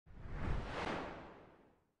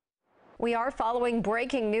We are following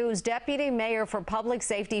breaking news. Deputy Mayor for Public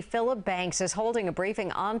Safety Philip Banks is holding a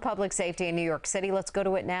briefing on public safety in New York City. Let's go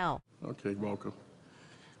to it now. Okay, welcome.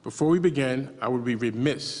 Before we begin, I would be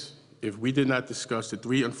remiss if we did not discuss the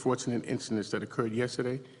 3 unfortunate incidents that occurred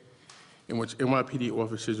yesterday in which NYPD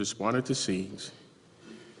officers responded to scenes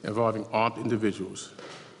involving armed individuals.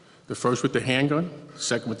 The first with the handgun,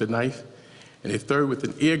 second with the knife, and a third with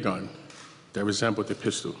an air gun that resembled a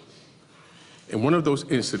pistol. In one of those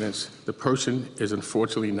incidents, the person is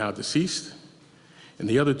unfortunately now deceased, and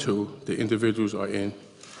the other 2, the individuals are in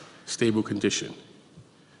stable condition.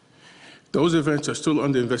 Those events are still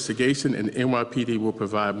under investigation, and NYPD will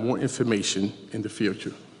provide more information in the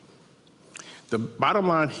future. The bottom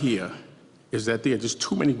line here is that there are just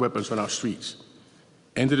too many weapons on our streets.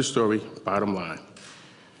 End of the story, bottom line.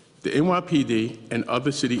 The NYPD and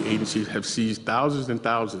other city agencies have seized thousands and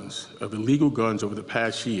thousands of illegal guns over the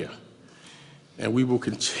past year, and we will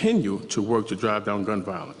continue to work to drive down gun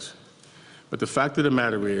violence. But the fact of the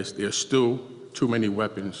matter is there are still too many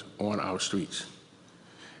weapons on our streets.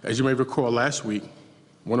 As you may recall, last week,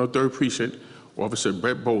 103rd Precinct Officer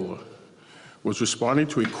Brett Bowler was responding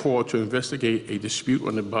to a call to investigate a dispute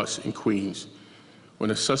on the bus in Queens when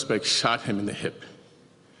a suspect shot him in the hip.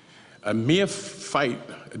 A mere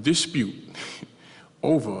a dispute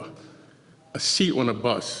over a seat on a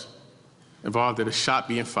bus involved in a shot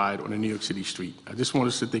being fired on a New York City street. I just want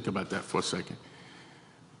us to think about that for a second.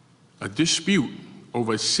 A dispute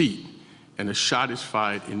over a seat and a shot is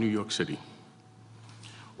fired in New York City.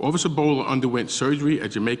 Officer Bowler underwent surgery at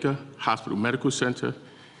Jamaica Hospital Medical Center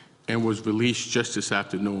and was released just this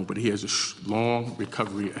afternoon, but he has a long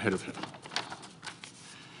recovery ahead of him.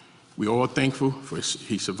 We're all thankful for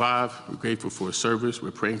he survived. We're grateful for his service. We're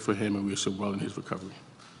praying for him, and we are so well in his recovery.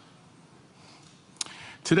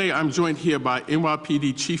 Today, I'm joined here by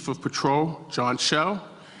NYPD Chief of Patrol, John Schell.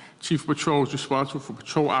 Chief of Patrol is responsible for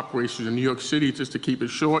patrol operations in New York City. Just to keep it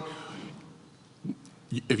short,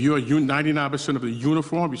 if you're 99% of the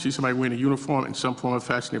uniform, you see somebody wearing a uniform in some form or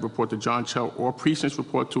fashion, they report to John Schell, or precincts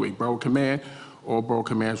report to a borough command, or borough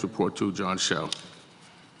commands report to John Schell.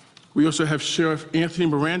 We also have Sheriff Anthony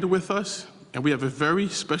Miranda with us, and we have a very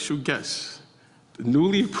special guest, the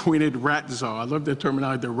newly appointed Rat Czar, I love that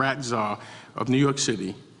terminology, the Rat Czar of New York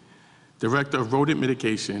City, Director of Rodent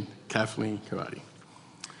Mitigation, Kathleen Karate.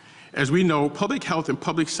 As we know, public health and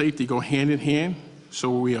public safety go hand in hand, so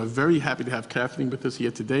we are very happy to have Kathleen with us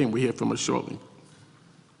here today, and we'll hear from her shortly.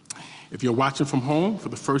 If you're watching from home for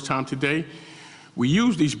the first time today, we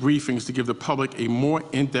use these briefings to give the public a more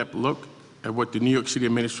in-depth look at what the New York City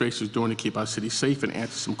administration is doing to keep our city safe and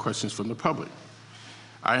answer some questions from the public.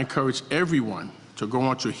 I encourage everyone to go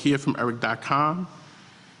on to hearfromeric.com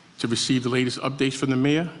to receive the latest updates from the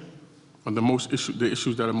mayor on the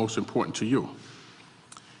issues that are most important to you.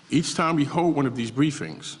 Each time we hold one of these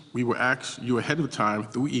briefings, we will ask you ahead of time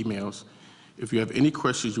through emails if you have any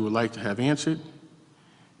questions you would like to have answered,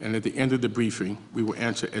 and at the end of the briefing, we will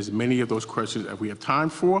answer as many of those questions as we have time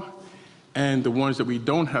for, and the ones that we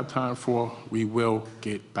don't have time for, we will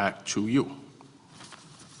get back to you.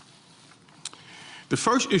 The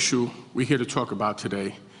first issue we're here to talk about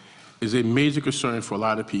today is a major concern for a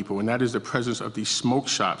lot of people, and that is the presence of these smoke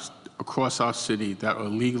shops across our city that are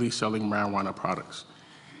illegally selling marijuana products.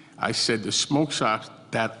 I said the smoke shops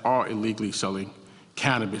that are illegally selling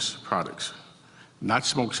cannabis products, not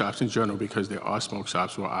smoke shops in general, because there are smoke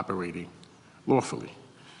shops who are operating lawfully.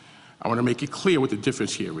 I want to make it clear what the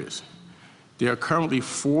difference here is. There are currently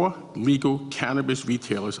 4 legal cannabis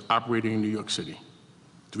retailers operating in New York City,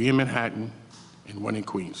 3 in Manhattan and 1 in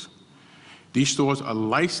Queens. These stores are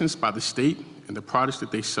licensed by the state, and the products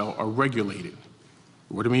that they sell are regulated.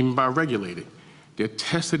 What do I mean by regulated? They're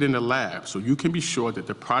tested in the lab, so you can be sure that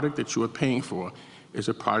the product that you are paying for is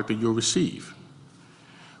a product that you'll receive,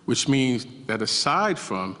 which means that aside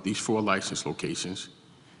from these 4 licensed locations,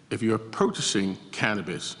 if you're purchasing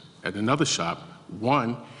cannabis at another shop,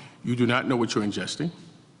 1, you do not know what you're ingesting.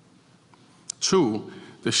 2,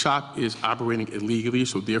 the shop is operating illegally,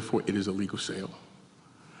 so therefore it is a legal sale.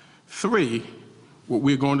 3, what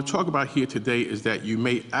we're going to talk about here today is that you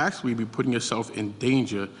may actually be putting yourself in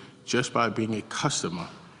danger just by being a customer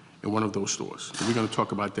in one of those stores. So we're going to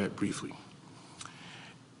talk about that briefly.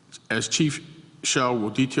 As Chief Schell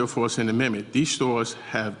will detail for us in a minute, these stores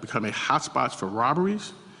have become a hotspot for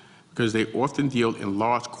robberies because they often deal in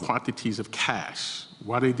large quantities of cash.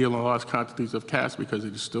 Why they deal in large quantities of cash? Because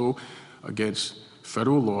it is still against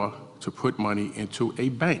federal law to put money into a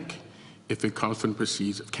bank if it comes from the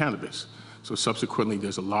proceeds of cannabis. So subsequently,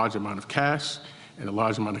 there's a large amount of cash, and a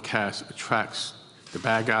large amount of cash attracts the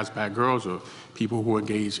bad guys, bad girls, or people who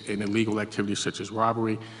engage in illegal activities such as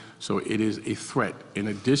robbery. So it is a threat. In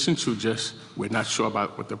addition to just we're not sure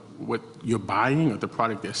about what you're buying or the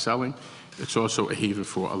product they're selling, it's also a haven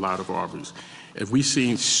for a lot of robberies. If we've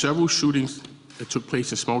seen several shootings that took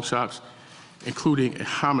place in smoke shops, including a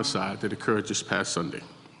homicide that occurred just past Sunday.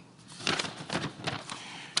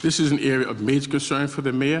 This is an area of major concern for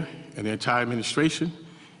the mayor and the entire administration,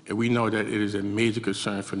 and we know that it is a major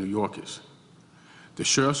concern for New Yorkers. The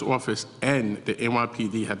Sheriff's Office and the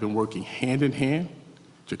NYPD have been working hand in hand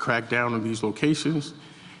to crack down on these locations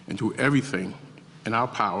and do everything in our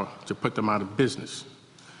power to put them out of business.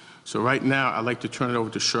 So right now, I'd like to turn it over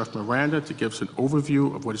to Sheriff Miranda to give us an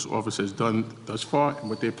overview of what his office has done thus far and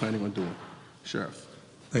what they're planning on doing. Sheriff.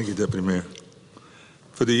 Thank you, Deputy Mayor.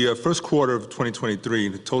 For the first quarter of 2023,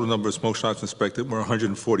 the total number of smoke shops inspected were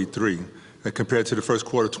 143. Compared to the first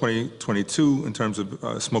quarter of 2022, in terms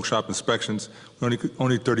of smoke shop inspections,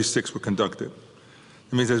 only 36 were conducted.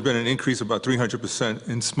 It means there's been an increase of about 300%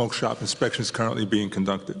 in smoke shop inspections currently being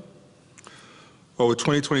conducted. Over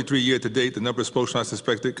 2023 year to date, the number of smoke shops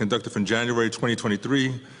inspected conducted from January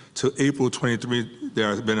 2023 to April 23, there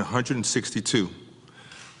have been 162. Let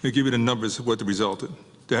me give you the numbers of what resulted.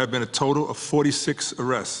 There have been a total of 46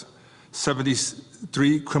 arrests,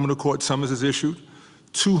 73 criminal court summonses issued,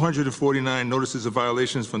 249 notices of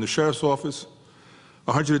violations from the Sheriff's Office,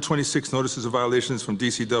 126 notices of violations from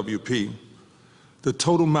DCWP. The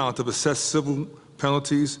total amount of assessed civil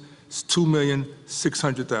penalties is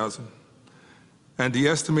 $2,600,000. And the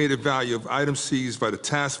estimated value of items seized by the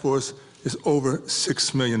task force is over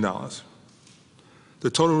 $6 million. The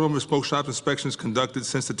total number of smoke shop inspections conducted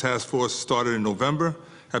since the task force started in November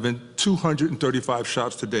have been 235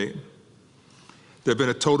 shops to date. There have been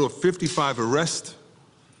a total of 55 arrests,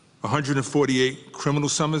 148 criminal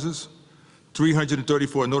summonses,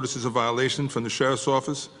 334 notices of violation from the Sheriff's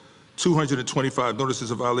Office, 225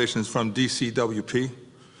 notices of violations from DCWP,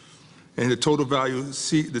 and the total value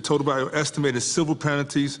estimated civil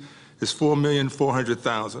penalties is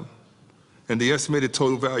 $4,400,000. And the estimated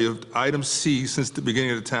total value of items seized since the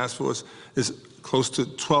beginning of the task force is close to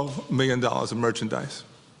 $12 million of merchandise.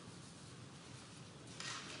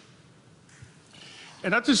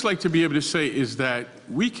 And I'd just like to be able to say is that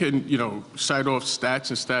we can, cite off stats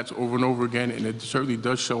and stats over and over again, and it certainly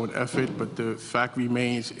does show an effort, but the fact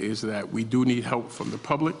remains is that we do need help from the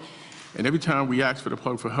public. And every time we ask for the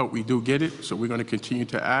public for help, we do get it, so we're going to continue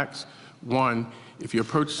to ask. One, if you're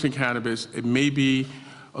purchasing cannabis, it may be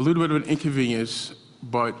a little bit of an inconvenience,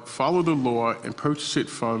 but follow the law and purchase it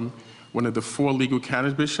from one of the 4 legal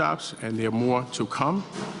cannabis shops, and there are more to come.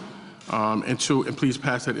 And please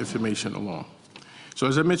pass that information along. So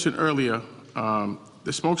as I mentioned earlier,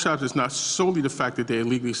 the smoke shops is not solely the fact that they're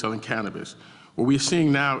illegally selling cannabis. What we're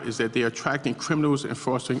seeing now is that they're attracting criminals and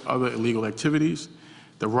fostering other illegal activities.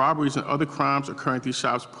 The robberies and other crimes occurring at these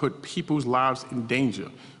shops put people's lives in danger.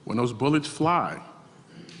 When those bullets fly,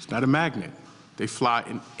 it's not a magnet. They fly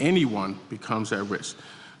and anyone becomes at risk.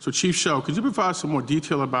 So Chief Shell, could you provide some more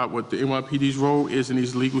detail about what the NYPD's role is in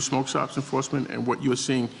these legal smoke shops enforcement and what you're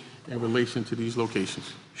seeing in relation to these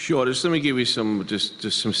locations? Sure. Just let me give you some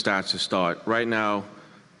some stats to start. Right now,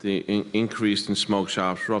 the increase in smoke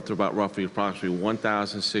shops, we're up to approximately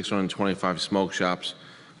 1,625 smoke shops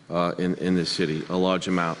in the city, a large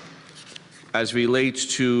amount. As relates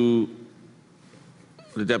to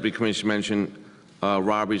the Deputy Commissioner mentioned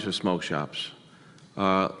robberies with smoke shops.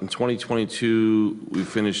 In 2022, we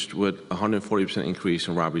finished with a 140% increase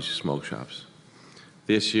in robberies with smoke shops.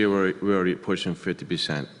 This year, we're already pushing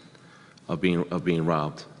 50% of being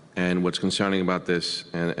robbed. And what's concerning about this,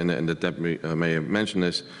 and the Deputy Mayor mentioned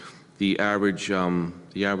this, the average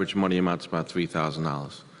money amount is about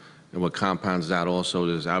 $3,000. And what compounds that also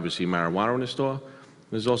is obviously marijuana in the store.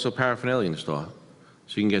 There's also paraphernalia in the store.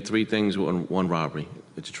 So you can get 3 things with one robbery.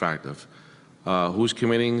 It's attractive. Who's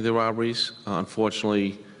committing the robberies?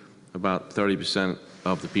 Unfortunately, about 30%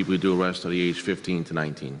 of the people who do arrest are the age 15 to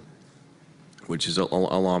 19, which is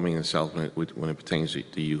alarming in itself when it pertains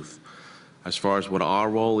to youth. As far as what our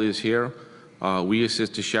role is here, we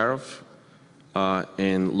assist the sheriff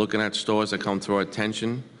in looking at stores that come to our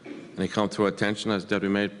attention, and they come to our attention as Deputy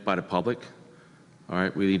Mayor by the public. All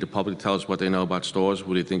right, we need the public to tell us what they know about stores,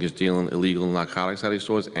 who they think is dealing illegal narcotics out of these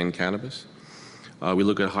stores, and cannabis. We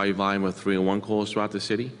look at high volume of 311 calls throughout the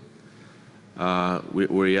city.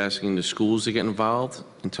 We're asking the schools to get involved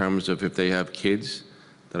in terms of if they have kids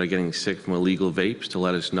that are getting sick from illegal vapes to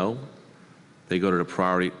let us know. They go to the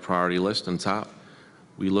priority list on top.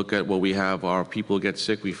 We look at what we have, our people get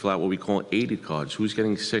sick, we fill out what we call aided cards. Who's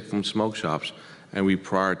getting sick from smoke shops? And we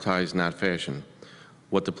prioritize in that fashion.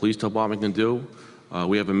 What the police department can do,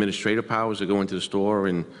 We have administrative powers to go into the store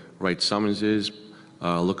and write summonses,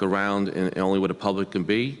 look around and only where the public can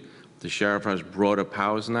be. The sheriff has broader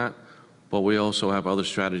powers than that, but we also have other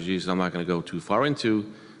strategies I'm not going to go too far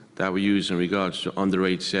into that we use in regards to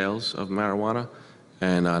underage sales of marijuana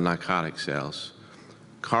and narcotic sales.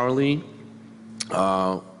 Currently,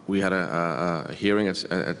 we had a hearing at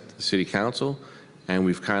the City Council, and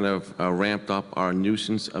we've kind of ramped up our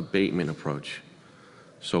nuisance abatement approach.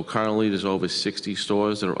 So currently, there's over 60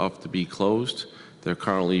 stores that are up to be closed. They're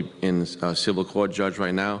currently in civil court judge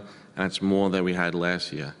right now, and that's more than we had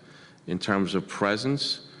last year. In terms of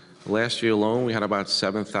presence, last year alone, we had about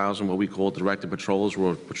 7,000 what we call directed patrols,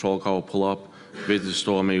 where a patrol car will pull up, visit the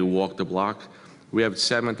store, maybe walk the block. We have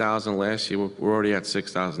 7,000 last year. We're already at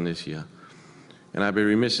 6,000 this year. And I'd be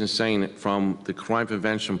remiss in saying that from the crime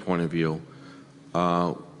prevention point of view,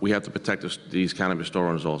 we have to protect these cannabis store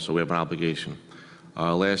owners also. We have an obligation.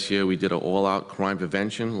 Last year, we did an all-out crime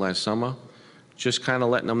prevention last summer, just kind of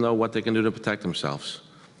letting them know what they can do to protect themselves.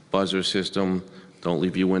 Buzzer system, don't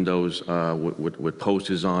leave your windows with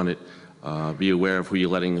posters on it. Be aware of who you're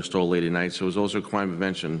letting in the store late at night. So there's also a crime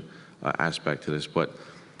prevention aspect to this. But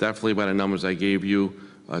definitely by the numbers I gave you,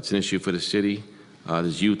 it's an issue for the city.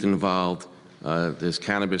 There's youth involved. There's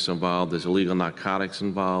cannabis involved. There's illegal narcotics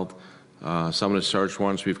involved. Some of the search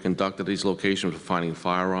warrants we've conducted at these locations for finding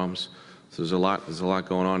firearms. So there's a lot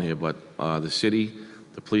going on here. But the city,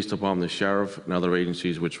 the police department, the sheriff, and other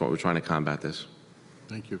agencies, we're trying to combat this.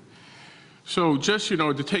 Thank you. So just, what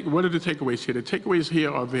are the takeaways here? The takeaways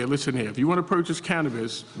here are there. Listen here. If you want to purchase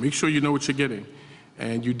cannabis, make sure you know what you're getting.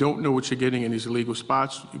 And you don't know what you're getting in these illegal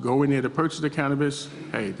spots, you go in there to purchase the cannabis,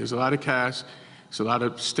 hey, there's a lot of cash. There's a lot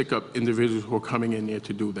of stick-up individuals who are coming in there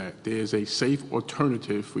to do that. There's a safe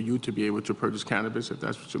alternative for you to be able to purchase cannabis if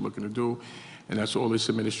that's what you're looking to do. And that's all this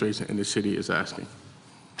administration and the city is asking.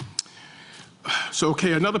 So,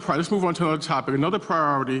 okay, let's move on to another topic. Another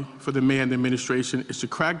priority for the mayor and the administration is to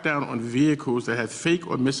crack down on vehicles that have fake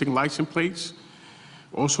or missing license plates,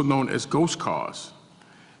 also known as ghost cars.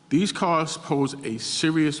 These cars pose a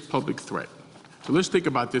serious public threat. So let's think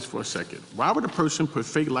about this for a second. Why would a person put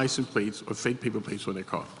fake license plates or fake paper plates on their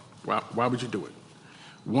car? Why would you do it?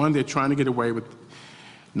 One, they're trying to get away with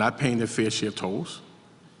not paying their fair share of tolls.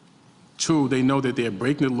 Two, they know that they're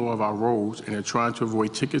breaking the law of our roads and they're trying to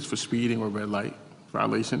avoid tickets for speeding or red light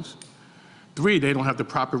violations. Three, they don't have the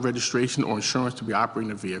proper registration or insurance to be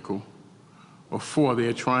operating a vehicle. Or four,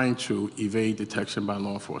 they're trying to evade detection by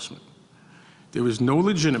law enforcement. There is no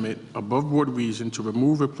legitimate, above-board reason to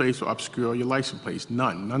remove, replace, or obscure your license plates.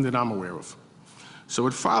 None that I'm aware of. So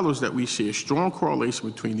it follows that we see a strong correlation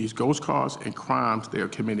between these ghost cars and crimes they are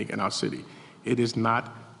committing in our city. It is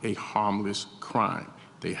not a harmless crime.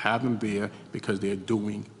 They have them there because they're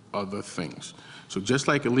doing other things. So just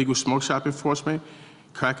like illegal smoke shop enforcement,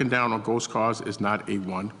 cracking down on ghost cars is not a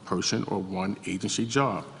one-person or one-agency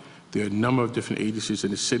job. There are a number of different agencies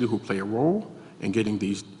in the city who play a role in getting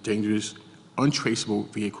these dangerous, untraceable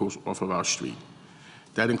vehicles off of our street.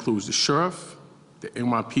 That includes the sheriff, the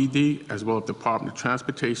NYPD, as well as the Department of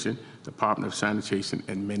Transportation, Department of Sanitation,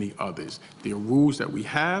 and many others. There are rules that we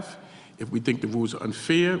have. If we think the rules are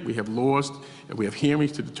unfair, we have laws and we have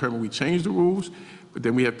hearings to determine we change the rules. But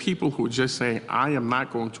then we have people who are just saying, I am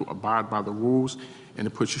not going to abide by the rules, and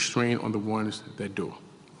it puts a strain on the ones that do.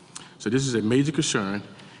 So this is a major concern,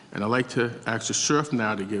 and I'd like to ask the sheriff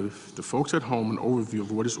now to give the folks at home an overview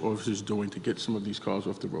of what his office is doing to get some of these cars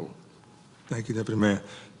off the road. Thank you, Deputy Mayor.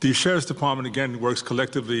 The Sheriff's Department, again, works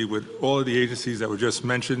collectively with all of the agencies that were just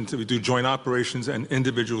mentioned. We do joint operations and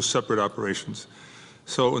individual separate operations.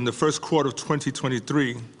 So in the first quarter of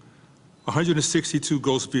 2023, 162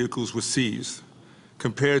 ghost vehicles were seized,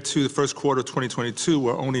 compared to the first quarter of 2022,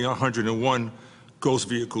 where only 101 ghost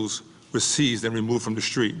vehicles were seized and removed from the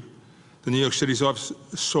street. The New York City Sheriff's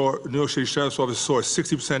Office saw a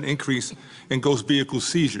 60% increase in ghost vehicle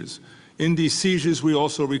seizures. In these seizures, we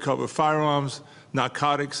also recover firearms,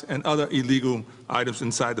 narcotics, and other illegal items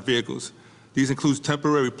inside the vehicles. These include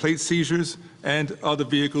temporary plate seizures and other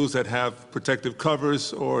vehicles that have protective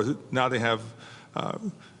covers, or now they have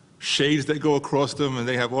shades that go across them, and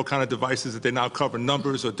they have all kinds of devices that they now cover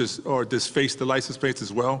numbers or disface the license plates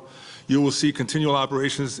as well. You will see continual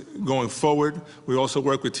operations going forward. We also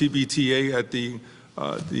work with TBTA at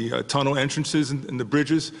the tunnel entrances and the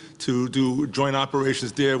bridges to do joint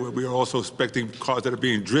operations there, where we are also inspecting cars that are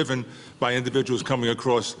being driven by individuals coming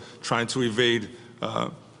across trying to evade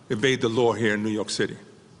the law here in New York City.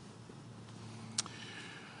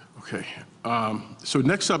 Okay. So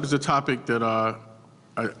next up is a topic that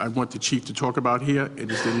I want the chief to talk about here.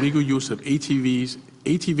 It is the legal use of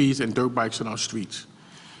ATVs and dirt bikes on our streets.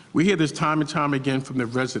 We hear this time and time again from the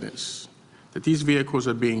residents that these vehicles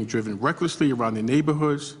are being driven recklessly around their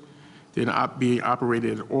neighborhoods. They're not being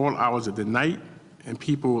operated at all hours of the night, and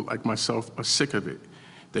people like myself are sick of it.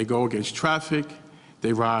 They go against traffic,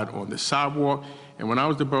 they ride on the sidewalk, and when I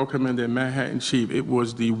was the borough commander in Manhattan, Chief, it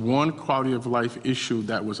was the one quality of life issue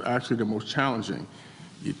that was actually the most challenging.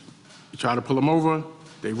 You try to pull them over,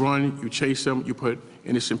 they run, you chase them, you put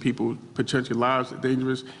innocent people, potential lives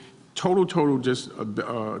dangerous. Total just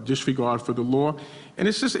disregard for the law. And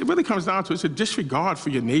it's just, it really comes down to, it's a disregard for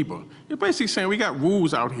your neighbor. You're basically saying we got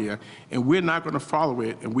rules out here and we're not going to follow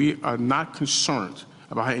it, and we are not concerned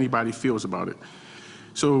about how anybody feels about it.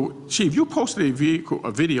 So, Chief, you posted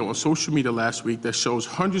a video on social media last week that shows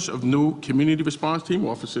hundreds of new community response team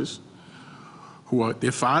officers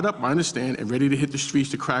they're fired up, I understand, and ready to hit the streets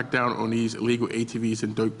to crack down on these illegal ATVs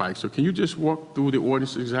and dirt bikes. So can you just walk through the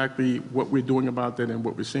audience exactly what we're doing about that and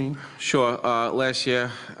what we're seeing? Sure. Last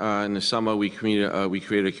year, in the summer, we created a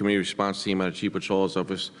community response team at a Chief Patrol's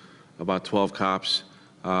office, about 12 cops.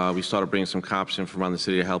 We started bringing some cops in from around the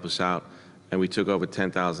city to help us out, and we took over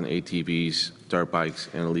 10,000 ATVs, dirt bikes,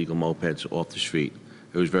 and illegal mopeds off the street.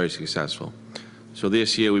 It was very successful. So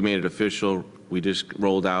this year, we made it official. We just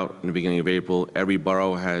rolled out in the beginning of April. Every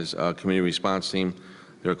borough has a community response team.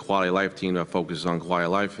 They're a quality of life team that focuses on quality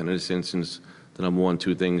of life. In this instance, the number one,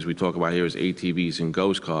 two things we talk about here is ATVs and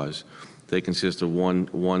ghost cars. They consist of one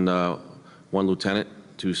lieutenant,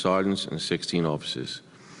 2 sergeants, and 16 officers.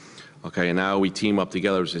 Okay, and now we team up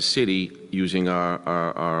together as a city using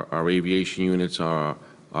our aviation units, our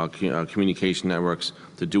communication networks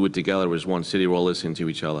to do it together as one city. We're all listening to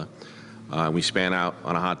each other. We span out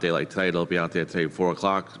on a hot day like today. They'll be out there today at 4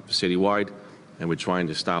 o'clock citywide, and we're trying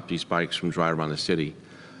to stop these bikes from driving around the city.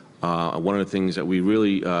 One of the things that we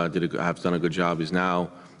really have done a good job is now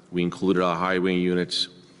we included our highway units,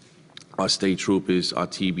 our state troopers, our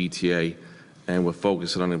TBTA, and we're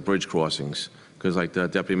focusing on the bridge crossings because, like the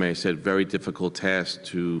Deputy Mayor said, very difficult task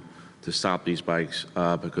to stop these bikes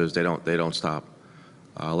because they don't stop.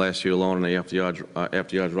 Last year alone on the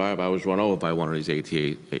FDR Drive, I was run over by one of these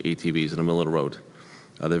ATVs in the middle of the road.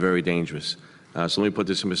 They're very dangerous. So let me put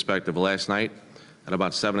this in perspective. Last night at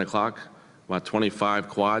about 7 o'clock, about 25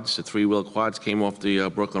 quads, the 3-wheel quads, came off the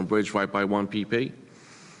Brooklyn Bridge right by 1 PP.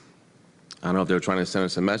 I don't know if they were trying to send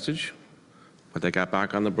us a message, but they got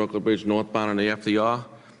back on the Brooklyn Bridge northbound on the FDR,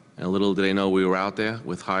 and little did they know we were out there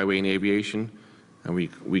with highway and aviation, and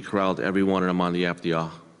we corralled every one of them on the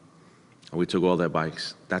FDR. And we took all their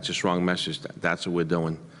bikes. That's a strong message. That's what we're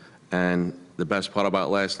doing. And the best part about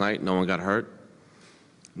last night, no one got hurt,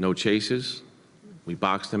 no chases. We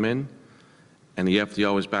boxed them in, and the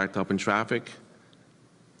FDR was backed up in traffic.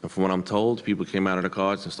 And from what I'm told, people came out of the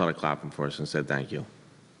cars and started clapping for us and said thank you.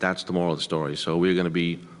 That's the moral of the story. So we're going to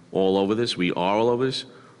be all over this. We are all over this.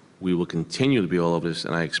 We will continue to be all over this,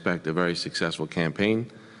 and I expect a very successful campaign.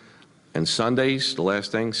 And Sundays, the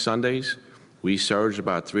last thing, Sundays, we surged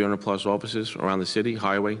about 300+ officers around the city,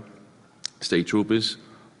 highway, state troopers,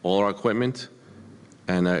 all our equipment,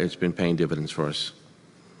 and it's been paying dividends for us.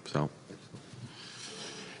 So.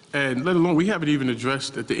 And let alone, we haven't even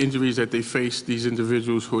addressed the injuries that they face, these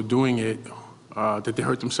individuals who are doing it, that they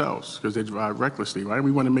hurt themselves because they drive recklessly, right?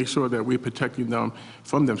 We want to make sure that we're protecting them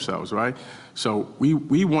from themselves, right? So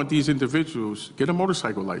we want these individuals, get a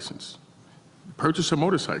motorcycle license, purchase a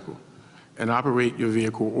motorcycle, and operate your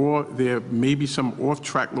vehicle, or there may be some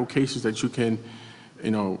off-track locations that you can,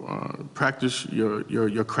 practice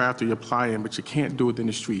your craft or your ply in, but you can't do it in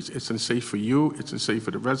the streets. It's unsafe for you, it's unsafe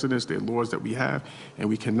for the residents, there are laws that we have, and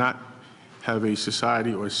we cannot have a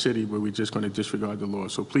society or a city where we're just going to disregard the law.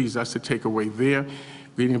 So please, that's the takeaway there.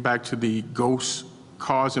 Reading back to the ghost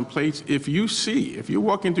cars and plates, if you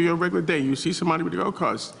walk into your regular day, you see somebody with the ghost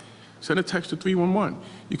cars, send a text to 311.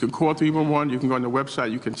 You can call 311, you can go on the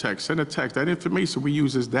website, you can text. Send a text. That information we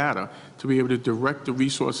use as data to be able to direct the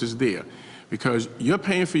resources there. Because you're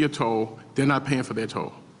paying for your toll, they're not paying for their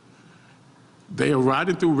toll. They are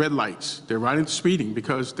riding through red lights. They're riding speeding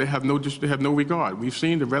because they have no regard. We've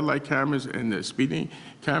seen the red light cameras and the speeding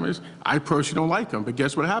cameras. I personally don't like them, but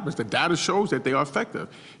guess what happens? The data shows that they are effective.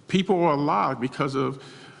 People are alive because of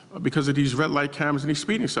these red light cameras and these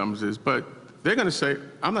speeding summonses, but they're going to say,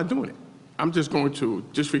 I'm not doing it. I'm just going to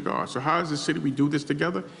disregard. So how is the city we do this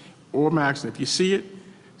together? Or Max, if you see it,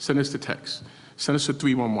 send us the text. Send us to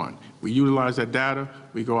 311. We utilize that data.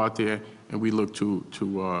 We go out there and we look to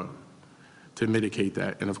mitigate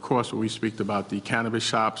that. And of course, when we speak about the cannabis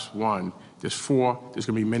shops, there's 4. There's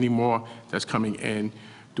going to be many more that's coming in.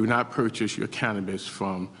 Do not purchase your cannabis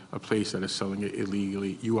from a place that is selling it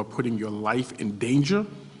illegally. You are putting your life in danger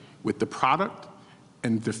with the product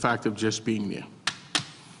and the fact of just being there.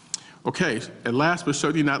 Okay, and last but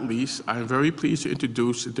certainly not least, I am very pleased to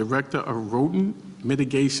introduce the Director of Rodent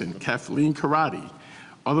Mitigation, Kathleen Karate,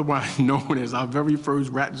 otherwise known as our very first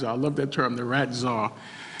rat czar. I love that term, the rat czar.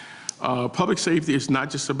 Public safety is not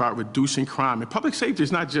just about reducing crime. And public safety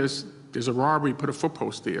is not just, there's a robbery, put a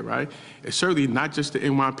footpost there, right? It's certainly not just the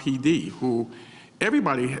NYPD, who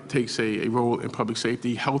everybody takes a role in public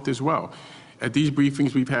safety, health as well. At these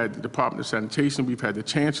briefings, we've had the Department of Sanitation, we've had the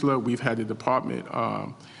Chancellor, we've had the Department,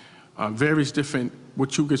 various different,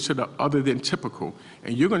 what you consider other than typical.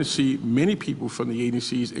 And you're going to see many people from the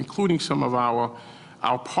agencies, including some of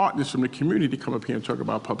our partners from the community, come up here and talk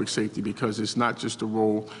about public safety, because it's not just the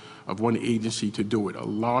role of one agency to do it. A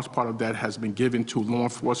large part of that has been given to law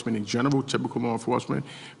enforcement in general, typical law enforcement,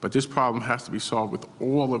 but this problem has to be solved with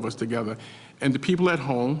all of us together. And the people at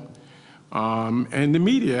home, and the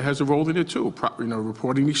media has a role in it too,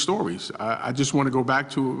 reporting these stories. I just want to go back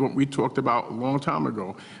to what we talked about a long time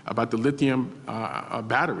ago, about the lithium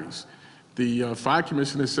batteries. The fire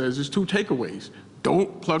commissioner says there's 2 takeaways.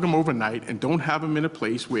 Don't plug them overnight and don't have them in a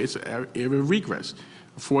place where it's an area of regress.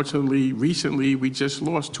 Unfortunately, recently, we just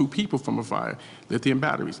lost 2 people from a fire, lithium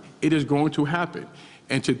batteries. It is going to happen.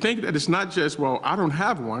 And to think that it's not just, well, I don't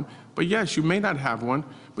have one, but yes, you may not have one,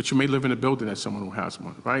 but you may live in a building that someone who has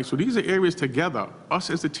one, right? So these are areas together, us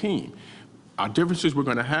as a team. Our differences we're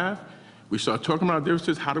going to have, we start talking about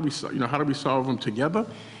differences, how do we solve them together?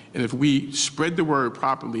 And if we spread the word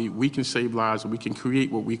properly, we can save lives and we can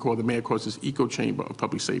create what we call, the mayor calls this eco chamber of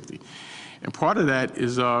public safety. And part of that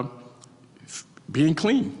is being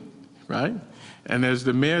clean, right? And as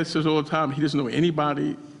the mayor says all the time, he doesn't know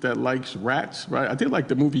anybody that likes rats, right? I did like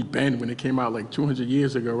the movie Ben when it came out like 200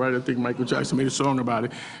 years ago, right? I think Michael Jackson made a song about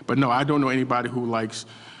it. But no, I don't know anybody who likes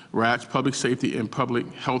rats. Public safety and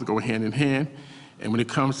public health go hand in hand. And when it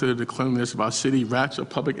comes to the cleanliness of our city, rats are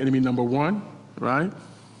public enemy #1, right?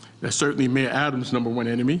 That's certainly Mayor Adams' #1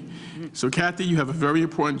 enemy. So Kathy, you have a very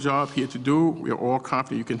important job here to do. We are all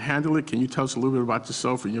confident you can handle it. Can you tell us a little bit about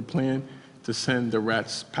yourself and your plan to send the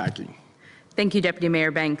rats packing? Thank you, Deputy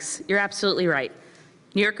Mayor Banks. You're absolutely right.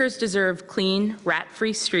 New Yorkers deserve clean,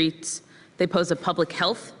 rat-free streets. They pose a public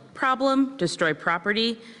health problem, destroy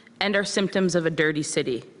property, and are symptoms of a dirty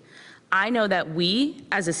city. I know that we,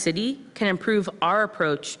 as a city, can improve our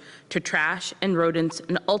approach to trash and rodents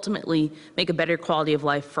and ultimately make a better quality of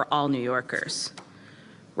life for all New Yorkers.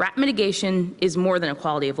 Rat mitigation is more than a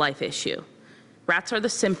quality of life issue. Rats are the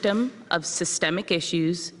symptom of systemic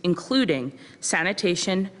issues, including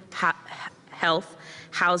sanitation, health,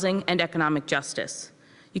 housing, and economic justice.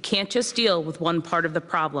 You can't just deal with one part of the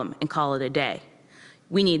problem and call it a day.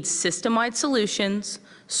 We need system-wide solutions,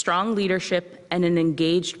 strong leadership, and an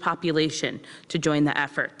engaged population to join the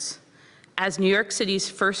efforts. As New York City's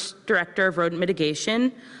first director of rodent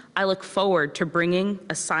mitigation, I look forward to bringing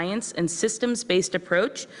a science and systems-based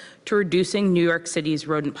approach to reducing New York City's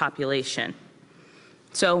rodent population.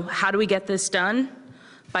 So how do we get this done?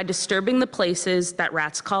 By disturbing the places that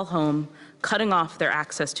rats call home, cutting off their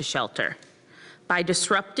access to shelter. By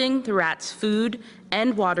disrupting the rats' food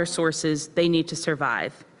and water sources they need to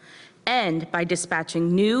survive. And by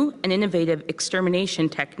dispatching new and innovative extermination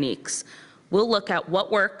techniques. We'll look at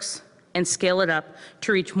what works and scale it up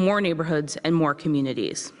to reach more neighborhoods and more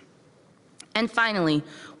communities. And finally,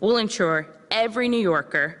 we'll ensure every New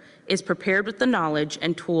Yorker is prepared with the knowledge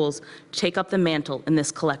and tools to take up the mantle in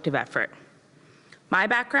this collective effort. My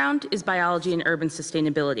background is biology and urban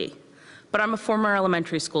sustainability, but I'm a former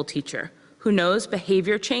elementary school teacher who knows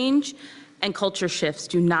behavior change and culture shifts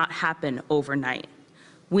do not happen overnight.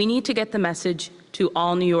 We need to get the message to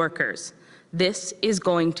all New Yorkers. This is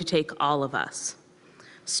going to take all of us.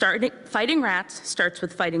 Fighting rats starts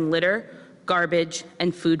with fighting litter, garbage,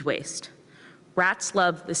 and food waste. Rats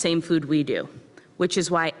love the same food we do, which is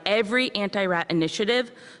why every anti-rat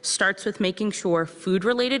initiative starts with making sure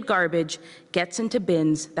food-related garbage gets into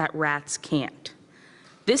bins that rats can't.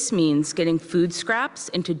 This means getting food scraps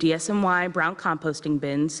into DSNY brown composting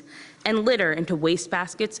bins and litter into waste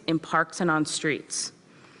baskets in parks and on streets.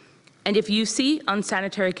 And if you see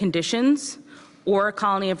unsanitary conditions or a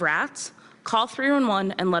colony of rats, call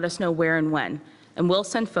 311 and let us know where and when, and we'll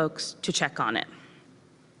send folks to check on it.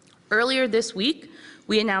 Earlier this week,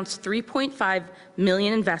 we announced $3.5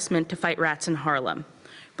 million investment to fight rats in Harlem,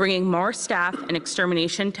 bringing more staff and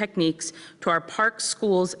extermination techniques to our parks,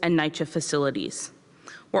 schools, and NYCHA facilities.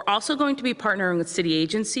 We're also going to be partnering with city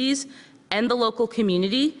agencies and the local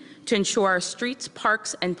community to ensure our streets,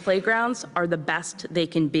 parks, and playgrounds are the best they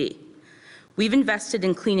can be. We've invested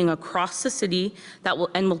in cleaning across the city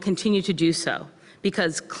and will continue to do so,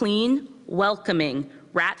 because clean, welcoming,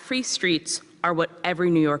 rat-free streets are what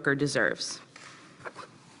every New Yorker deserves.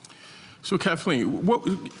 So Kathleen, what,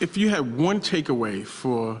 if you had one takeaway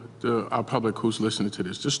for our public who's listening to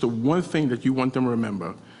this, just the one thing that you want them to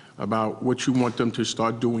remember about what you want them to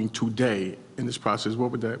start doing today in this process,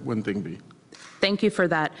 what would that one thing be? Thank you for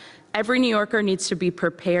that. Every New Yorker needs to be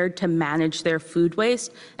prepared to manage their food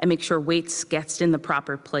waste and make sure waste gets in the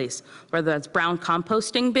proper place, whether that's brown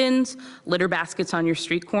composting bins, litter baskets on your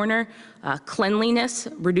street corner. Cleanliness,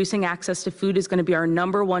 reducing access to food is going to be our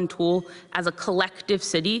 #1 tool as a collective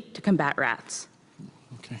city to combat rats.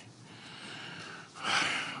 Okay.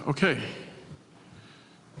 Okay.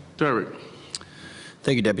 Derek.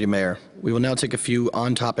 Thank you, Deputy Mayor. We will now take a few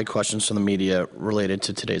on-topic questions from the media related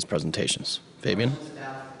to today's presentations. Fabian?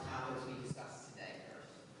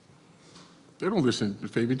 They don't listen,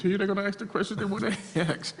 Fabian, to you. They're going to ask the questions they want to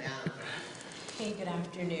ask. Hey, good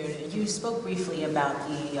afternoon. You spoke briefly about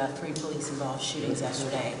the 3 police-involved shootings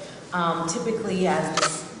yesterday. Typically, as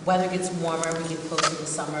the weather gets warmer, we get closer to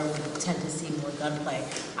summer, we tend to see more gunplay.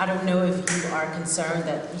 I don't know if you are concerned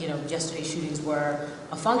that, yesterday's shootings were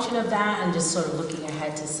a function of that, and just sort of looking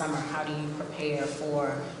ahead to summer, how do you prepare for,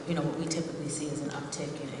 what we typically see as an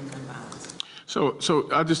uptick in gun violence? So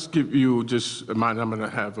I'll just give you just a mind. I'm going to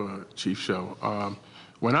have Chief show.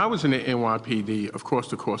 When I was in the NYPD, of course,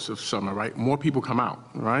 the course of summer, right, more people come out,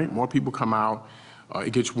 right? More people come out.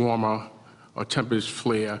 It gets warmer, temperatures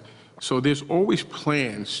flare. So there's always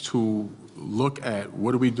plans to look at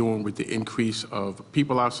what are we doing with the increase of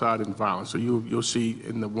people outside and violence. So you'll see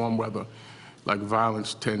in the warm weather, like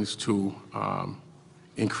violence tends to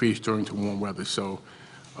increase during the warm weather. So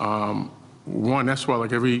one, that's why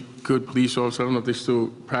like every good police officer, I don't know if they still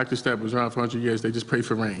practice that, but was around for 100 years, they just pray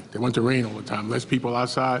for rain. They want the rain all the time. Less people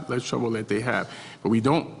outside, less trouble that they have. But we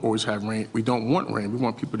don't always have rain. We don't want rain. We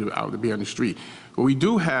want people to be on the street. But we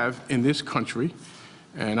do have in this country,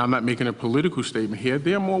 and I'm not making a political statement here,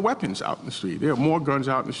 there are more weapons out in the street. There are more guns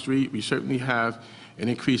out in the street. We certainly have an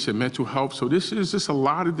increase in mental health. So this is just a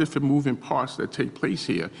lot of different moving parts that take place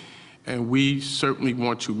here. And we certainly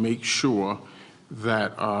want to make sure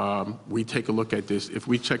that we take a look at this. If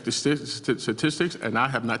we check the statistics, and I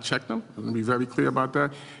have not checked them, I'm going to be very clear about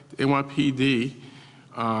that, the NYPD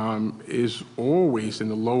is always in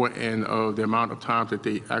the lower end of the amount of times that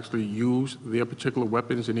they actually use their particular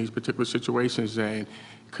weapons in these particular situations, and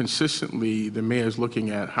consistently the mayor is looking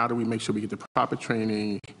at how do we make sure we get the proper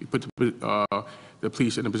training, we put the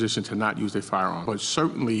police in a position to not use their firearms. But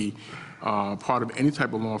certainly part of any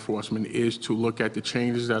type of law enforcement is to look at the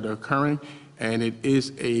changes that are occurring. And it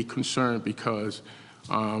is a concern because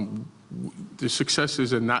the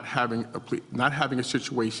successes in not having a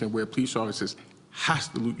situation where police officers has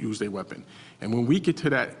to use their weapon. And when we get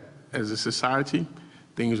to that as a society,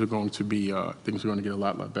 things are going to get a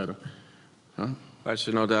lot better. Huh? Right,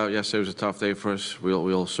 so no doubt, yesterday was a tough day for us. We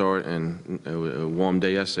all saw it, and it was a warm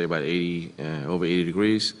day yesterday, about over 80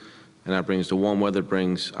 degrees. And that brings, the warm weather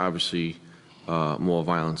brings, obviously, more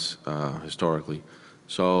violence historically.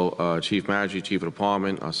 So Chief Manager, Chief of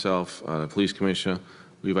Department, ourselves, the Police Commissioner,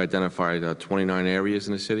 we've identified 29 areas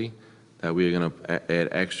in the city that we are going to add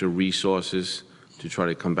extra resources to try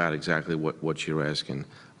to combat exactly what you're asking.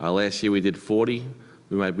 Last year we did 40.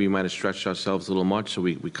 We might have stretched ourselves a little much, so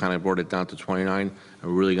we kind of brought it down to 29, and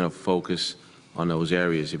we're really going to focus on those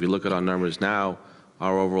areas. If you look at our numbers now,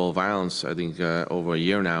 our overall violence, I think over a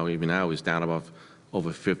year now, even now, is down about over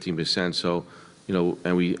 15%. So,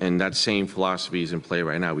 and that same philosophy is in play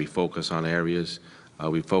right now. We focus on areas,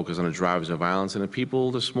 we focus on the drivers of violence and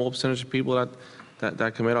the small percentage of people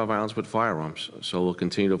that commit our violence with firearms. So we'll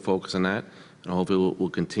continue to focus on that, and hopefully we'll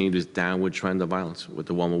continue this downward trend of violence with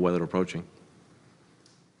the warmer weather approaching.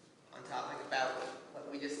 On topic about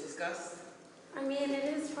what we just discussed? I mean, it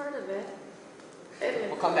is part of it.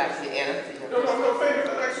 We'll come back to you, Anna. No, Fabian,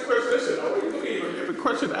 ask the question. Listen, if a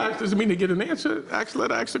question asked doesn't mean to get an answer.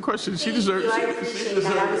 Let her ask the question. She deserves it. I appreciate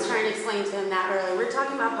that. I was trying to explain to him that earlier. We're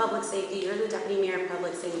talking about public safety. You're the Deputy Mayor of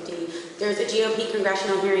Public Safety. There's a GOP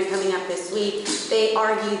congressional hearing coming up this week. They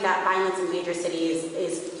argued that violence in major cities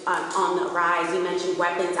is on the rise. You mentioned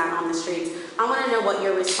weapons out on the streets. I want to know what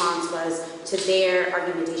your response was to their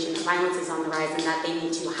argumentation that violence is on the rise and that they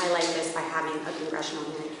need to highlight this by having a congressional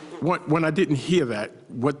hearing. When I didn't hear that,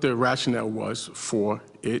 what the rationale was for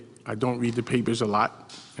it, I don't read the papers a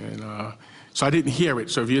lot, and so I didn't hear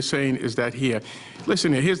it. So if you're saying, is that here?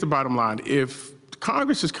 Listen, here's the bottom line. If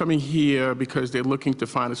Congress is coming here because they're looking to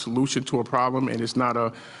find a solution to a problem and it's not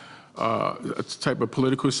a type of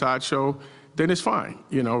political sideshow, then it's fine.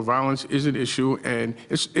 Violence is an issue, and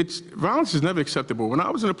violence is never acceptable. When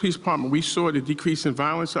I was in the police department, we saw the decrease in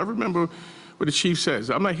violence. I remember what the chief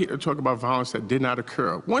says. I'm not here to talk about violence that did not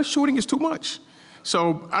occur. One shooting is too much.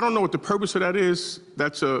 So I don't know what the purpose of that is.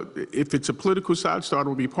 If it's a political side, Star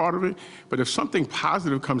will be part of it. But if something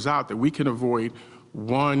positive comes out that we can avoid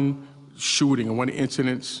one shooting or one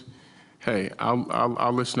incident, hey,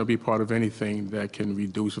 I'll listen to be part of anything that can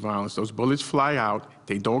reduce violence. Those bullets fly out,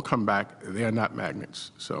 they don't come back, they are not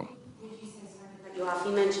magnets. So.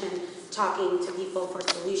 You mentioned talking to people for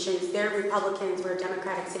solutions. They're Republicans, we're a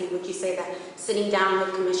Democratic city. Would you say that sitting down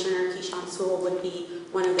with Commissioner Keechant Sewell would be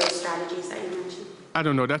one of those strategies that you mentioned? I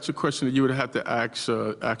don't know. That's a question that you would have to ask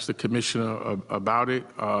the commissioner about it.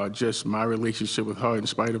 Just my relationship with her, in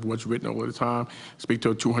spite of what's written all the time, speak to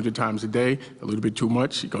her 200 times a day, a little bit too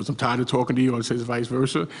much. She goes, I'm tired of talking to you, or says vice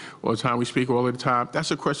versa. All the time we speak all the time.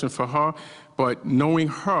 That's a question for her. But knowing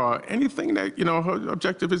her, anything that, her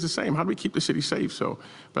objective is the same. How do we keep the city safe? So,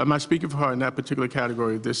 but I'm not speaking for her in that particular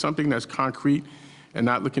category. If there's something that's concrete and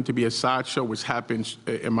not looking to be a sideshow, which happens,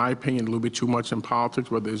 in my opinion, a little bit too much in politics,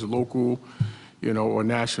 whether it's local, or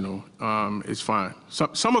national, it's fine.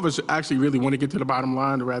 Some of us actually really want to get to the bottom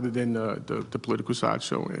line rather than the political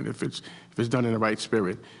sideshow. And if it's done in the right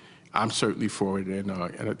spirit, I'm certainly for it.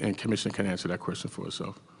 And Commissioner can answer that question for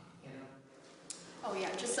herself. Oh yeah,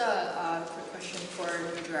 just a quick question for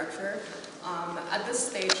the director. At this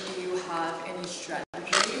stage, do you have any strategy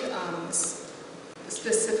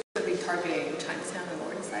specifically targeting Chinatown and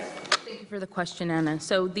Lower East Side? Thank you for the question, Anna.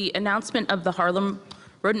 So the announcement of the Harlem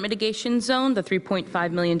Rodent Mitigation Zone, the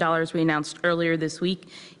 $3.5 million we announced earlier this week,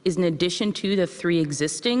 is in addition to the 3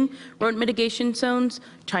 existing rodent mitigation zones,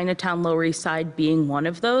 Chinatown, Lower East Side being one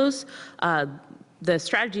of those. The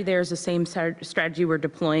strategy there is the same strategy we're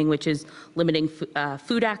deploying, which is limiting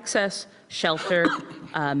food access, shelter,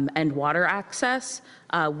 and water access.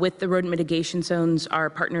 With the rodent mitigation zones,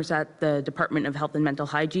 our partners at the Department of Health and Mental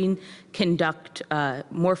Hygiene conduct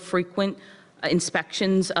more frequent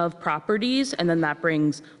inspections of properties, and then that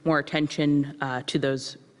brings more attention to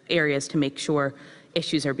those areas to make sure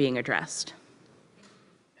issues are being addressed.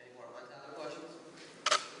 Any more on-topic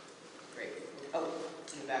questions? Great. Oh,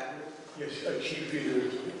 in the back. Yes, Chief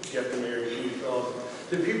Peters, Deputy Mayor, Chief.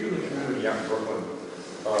 The people in the community out in Brooklyn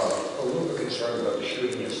are a little bit concerned about the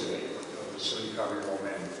shooting yesterday of the city Congressman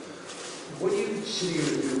man. What do you see you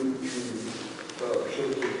to do to show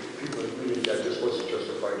the people in the community that this was a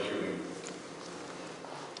justified shooting?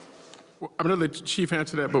 I'm going to let the Chief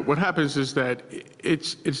answer that, but what happens is that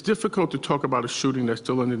it's difficult to talk about a shooting that's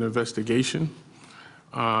still under investigation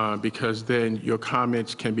because then your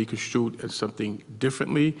comments can be construed as something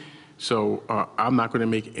differently. So I'm not going to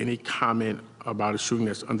make any comment about a shooting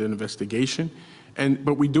that's under investigation.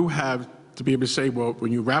 But we do have to be able to say, well,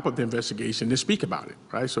 when you wrap up the investigation, then speak about it,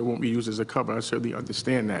 right? So it won't be used as a cover. I certainly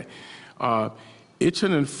understand that. It's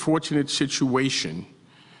an unfortunate situation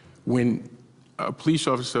when a police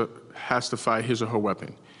officer has to fire his or her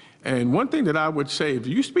weapon. And one thing that I would say, if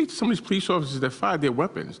you speak to some of these police officers that fire their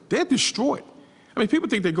weapons, they're distraught. I mean, people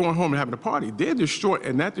think they're going home and having a party. They're distraught,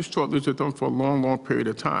 and that distraught lives with them for a long, long period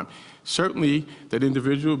of time. Certainly, that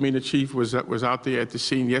individual, me and the chief, was out there at the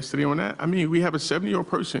scene yesterday on that. I mean, we have a 70-year-old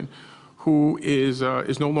person who is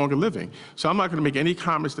no longer living. So I'm not going to make any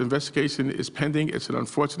comments. The investigation is pending. It's an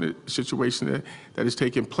unfortunate situation that is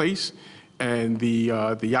taking place, and the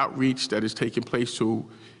outreach that is taking place to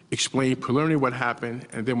explain preliminarily what happened,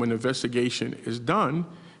 and then when the investigation is done,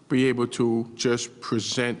 be able to just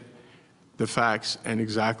present the facts and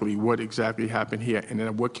exactly what happened here, and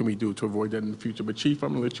then what can we do to avoid that in the future. But Chief, I'm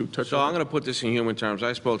going to let you touch on it. So I'm going to put this in human terms.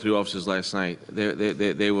 I spoke to the officers last night.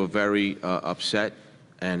 They were very upset,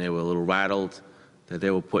 and they were a little rattled that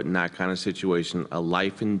they were put in that kind of situation, a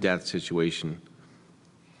life and death situation,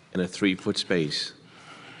 in a 3-foot space.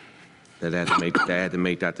 That they had to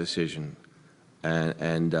make that decision.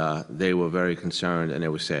 And they were very concerned, and they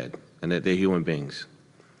were sad, and they're human beings,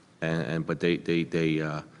 but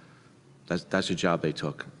that's a job they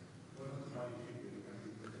took.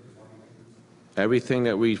 Everything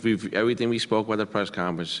that everything we spoke about at the press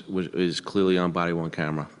conference is clearly on body worn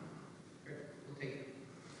camera.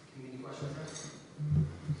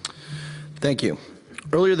 Thank you.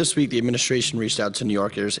 Earlier this week, the administration reached out to New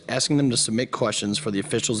Yorkers, asking them to submit questions for the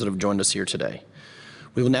officials that have joined us here today.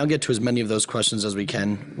 We will now get to as many of those questions as we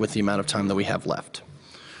can with the amount of time that we have left.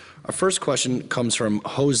 Our first question comes from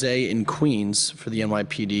Jose in Queens for the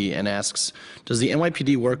NYPD and asks, does the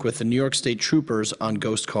NYPD work with the New York State Troopers on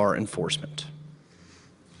ghost car enforcement?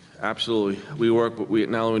 Absolutely. We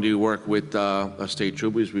not only do we work with state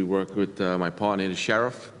troopers, we work with my partner, the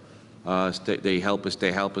sheriff. They help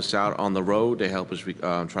us out on the road. They help us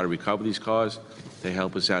try to recover these cars. They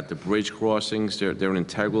help us at the bridge crossings. They're an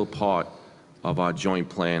integral part of our joint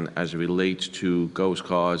plan as it relates to ghost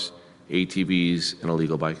cars, ATVs, and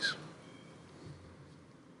illegal bikes.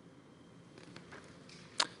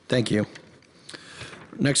 Thank you.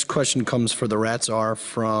 Next question comes for the Rats are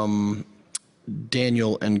from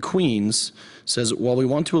Daniel in Queens. Says, while we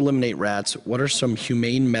want to eliminate rats, what are some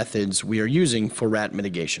humane methods we are using for rat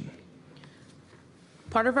mitigation?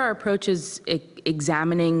 Part of our approach is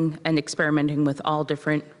examining and experimenting with all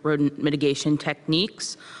different rodent mitigation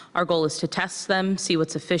techniques. Our goal is to test them, see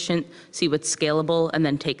what's efficient, see what's scalable, and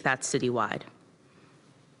then take that citywide.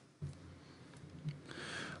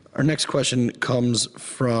 Our next question comes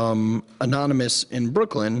from Anonymous in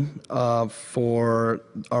Brooklyn for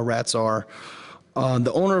our Rats are.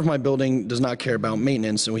 The owner of my building does not care about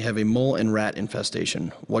maintenance, and we have a mole and rat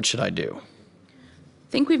infestation. What should I do?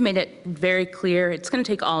 I think we've made it very clear it's going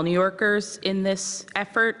to take all New Yorkers in this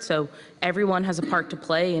effort, so everyone has a part to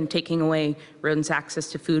play in taking away rodents'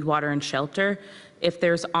 access to food, water, and shelter. If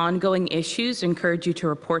there's ongoing issues, I encourage you to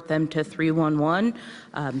report them to 311.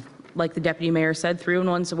 Like the Deputy Mayor said,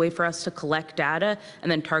 311 is a way for us to collect data and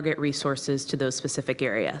then target resources to those specific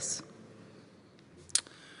areas.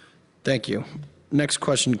 Thank you. Next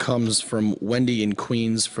question comes from Wendy in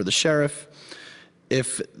Queens for the sheriff.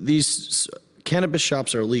 If these cannabis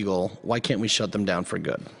shops are illegal, why can't we shut them down for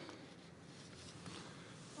good?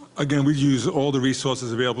 Again, we use all the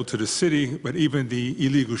resources available to the city, but even the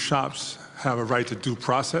illegal shops have a right to due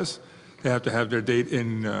process. They have to have their date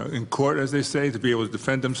in court, as they say, to be able to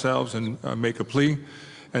defend themselves and make a plea.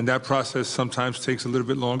 And that process sometimes takes a little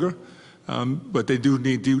bit longer, but they do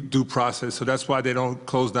need due process. So that's why they don't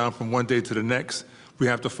close down from one day to the next. We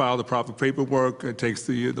have to file the proper paperwork. It takes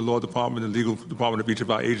the law department, the legal department of each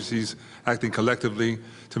of our agencies acting collectively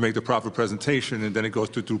to make the proper presentation, and then it goes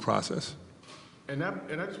through due process. And I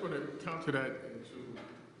just want to counter that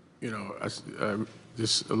into,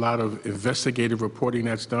 there's a lot of investigative reporting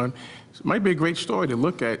that's done. It might be a great story to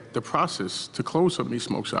look at the process to close some of these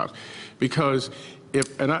smoke shops. Because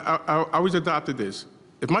I always adopted this,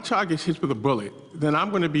 if my child gets hit with a bullet, then I'm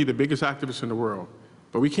going to be the biggest activist in the world.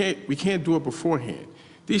 But we can't do it beforehand.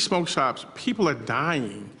 These smoke shops, people are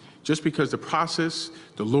dying just because the process,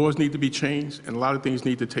 the laws need to be changed, and a lot of things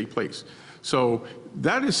need to take place. So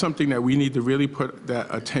that is something that we need to really put that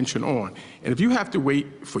attention on. And if you have to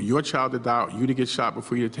wait for your child to die or you to get shot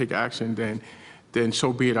before you to take action, then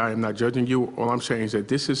so be it. I am not judging you. All I'm saying is that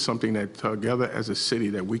this is something that together as a city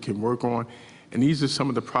that we can work on. And these are some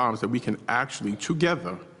of the problems that we can actually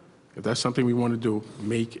together, if that's something we want to do,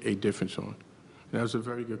 make a difference on. And that was a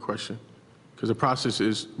very good question, because the process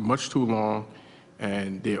is much too long,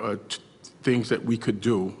 and there are things that we could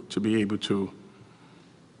do to be able to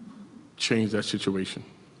change that situation.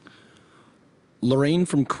 Lorraine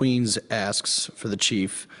from Queens asks for the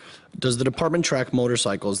chief, does the department track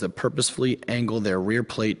motorcycles that purposefully angle their rear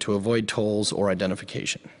plate to avoid tolls or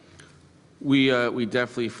identification? We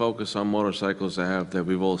definitely focus on motorcycles that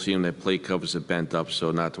we've all seen their plate covers are bent up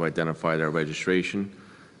so not to identify their registration.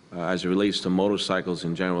 As it relates to motorcycles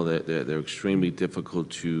in general, they're extremely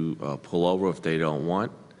difficult to pull over if they don't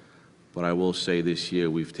want. But I will say this year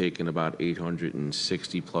we've taken about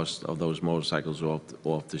 860 plus of those motorcycles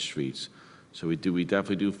off the streets. So we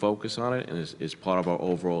definitely do focus on it, and it's part of our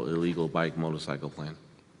overall illegal motorcycle plan.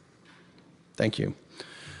 Thank you.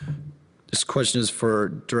 This question is for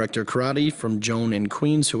Director Karate from Joan in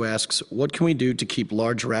Queens, who asks, what can we do to keep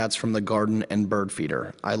large rats from the garden and bird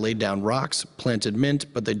feeder? I laid down rocks, planted mint,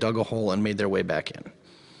 but they dug a hole and made their way back in.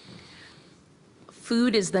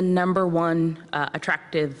 Food is the #1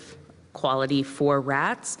 attractive quality for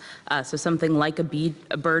rats. So something like a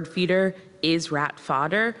bird feeder is rat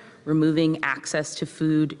fodder. Removing access to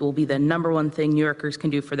food will be the #1 thing New Yorkers can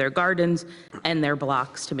do for their gardens and their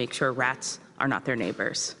blocks to make sure rats are not their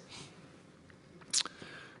neighbors.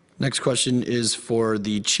 Next question is for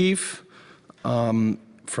the chief. From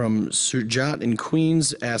Sujat in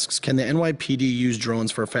Queens asks, can the NYPD use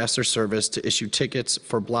drones for faster service to issue tickets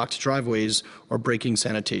for blocked driveways or breaking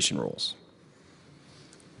sanitation rules?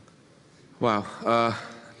 Wow,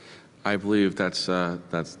 I believe that's not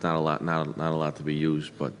a lot to be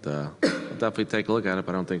used, but I'll definitely take a look at it.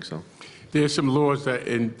 But I don't think so. There are some laws that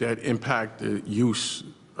impact the use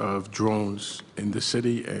of drones in the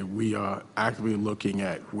city, and we are actively looking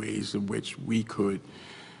at ways in which we could,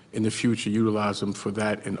 in the future, utilize them for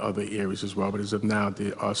that in other areas as well. But as of now,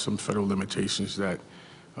 there are some federal limitations that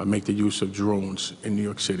make the use of drones in New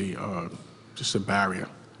York City just a barrier.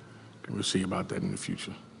 And we'll see about that in the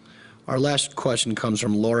future. Our last question comes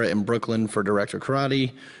from Laura in Brooklyn for Director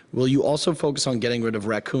Karate. Will you also focus on getting rid of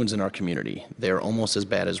raccoons in our community? They are almost as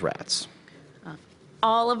bad as rats.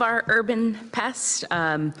 All of our urban pests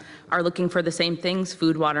are looking for the same things,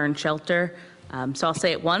 food, water, and shelter. So I'll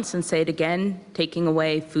say it once and say it again, taking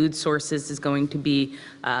away food sources is going to be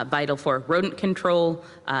vital for rodent control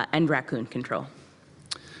and raccoon control.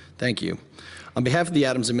 Thank you. On behalf of the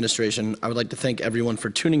Adams administration, I would like to thank everyone for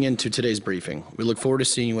tuning in to today's briefing. We look forward to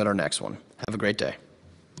seeing you at our next one. Have a great day.